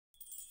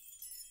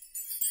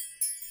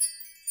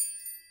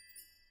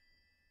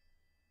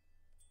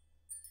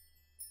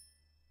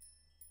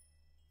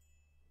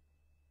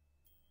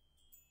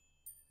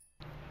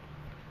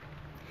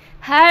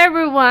Hi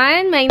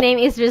everyone, my name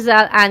is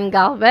Rizelle and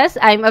Galvez.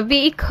 I'm a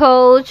VE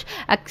coach,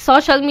 a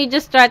social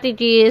media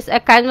strategist, a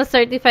Canva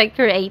certified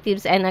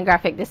creatives, and a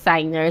graphic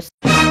designer.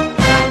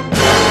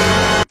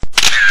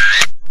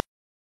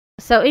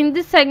 So in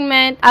this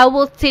segment, I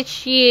will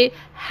teach you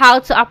how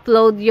to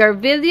upload your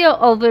video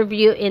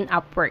overview in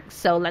UpWork.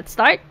 So let's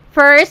start.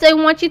 First, I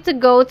want you to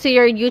go to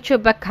your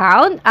YouTube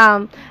account.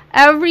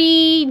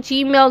 Every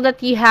Gmail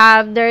that you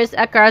have, there's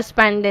a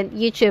correspondent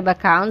YouTube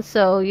account.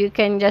 So you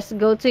can just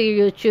go to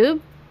your YouTube.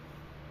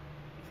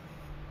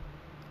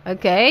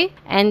 Okay.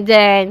 And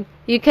then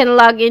you can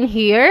log in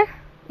here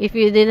if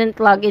you didn't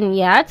log in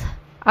yet.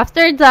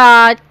 After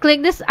that,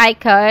 click this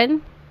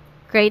icon,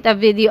 create a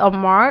video or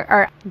more,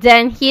 or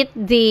then hit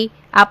the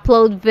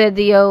upload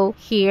video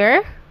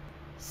here.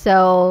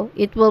 So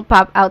it will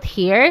pop out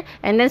here,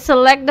 and then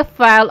select the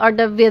file or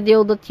the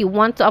video that you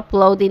want to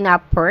upload in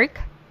UpWork.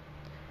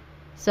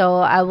 So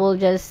I will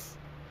just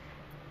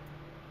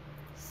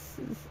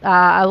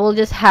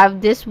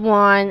have this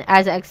one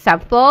as an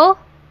example.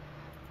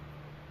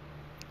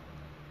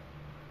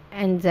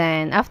 And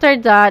then after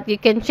that, you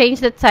can change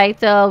the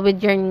title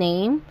with your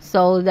name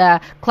so the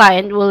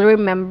client will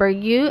remember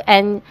you,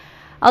 and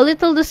a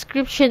little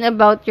description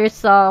about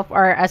yourself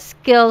or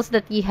skills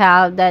that you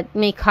have that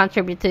may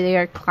contribute to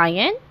your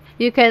client.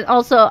 You can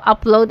also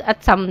upload a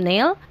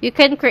thumbnail. You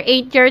can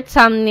create your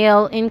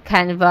thumbnail in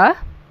Canva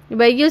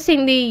by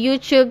using the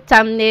YouTube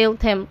thumbnail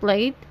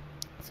template.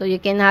 So you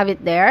can have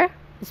it there.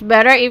 It's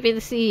better if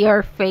it's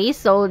your face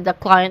so the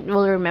client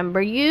will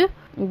remember you.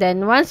 And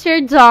then once you're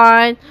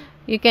done,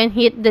 you can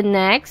hit the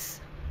next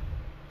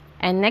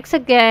and next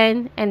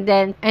again, and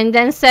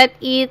then set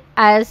it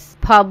as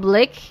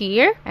public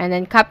here, and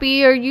then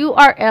copy your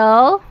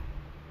URL,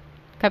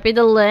 copy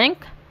the link,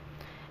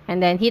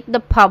 and then hit the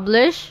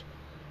publish.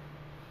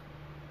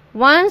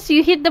 Once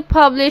you hit the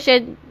publish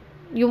and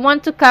you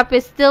want to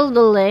copy still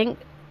the link,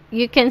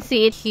 you can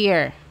see it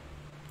here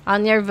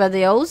on your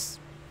videos.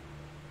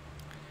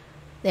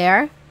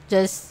 There,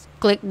 just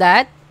click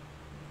that,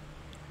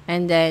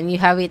 and then you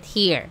have it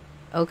here.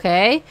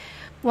 Okay.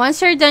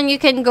 Once you're done, you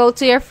can go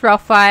to your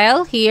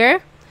profile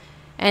here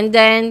and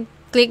then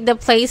click the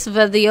place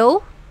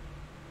video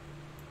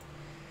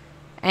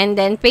and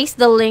then paste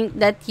the link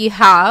that you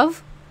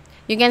have.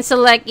 You can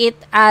select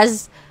it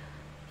as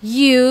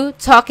you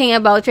talking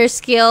about your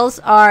skills,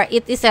 or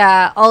it is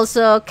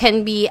also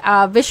can be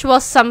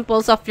visual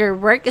samples of your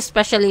work,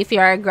 especially if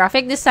you are a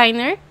graphic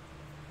designer,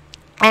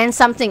 and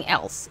something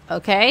else.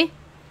 Okay,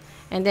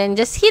 and then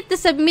just hit the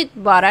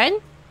submit button,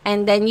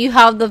 and then you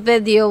have the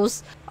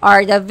videos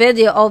or the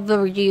video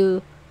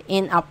overview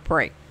in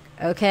UpWork.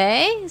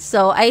 Okay,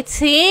 so I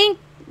think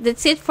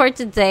that's it for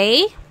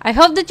today. I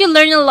hope that you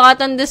learned a lot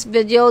on this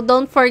video.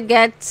 Don't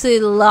forget to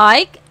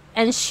like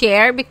and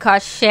share,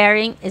 because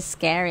sharing is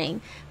caring.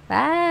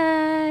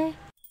 Bye.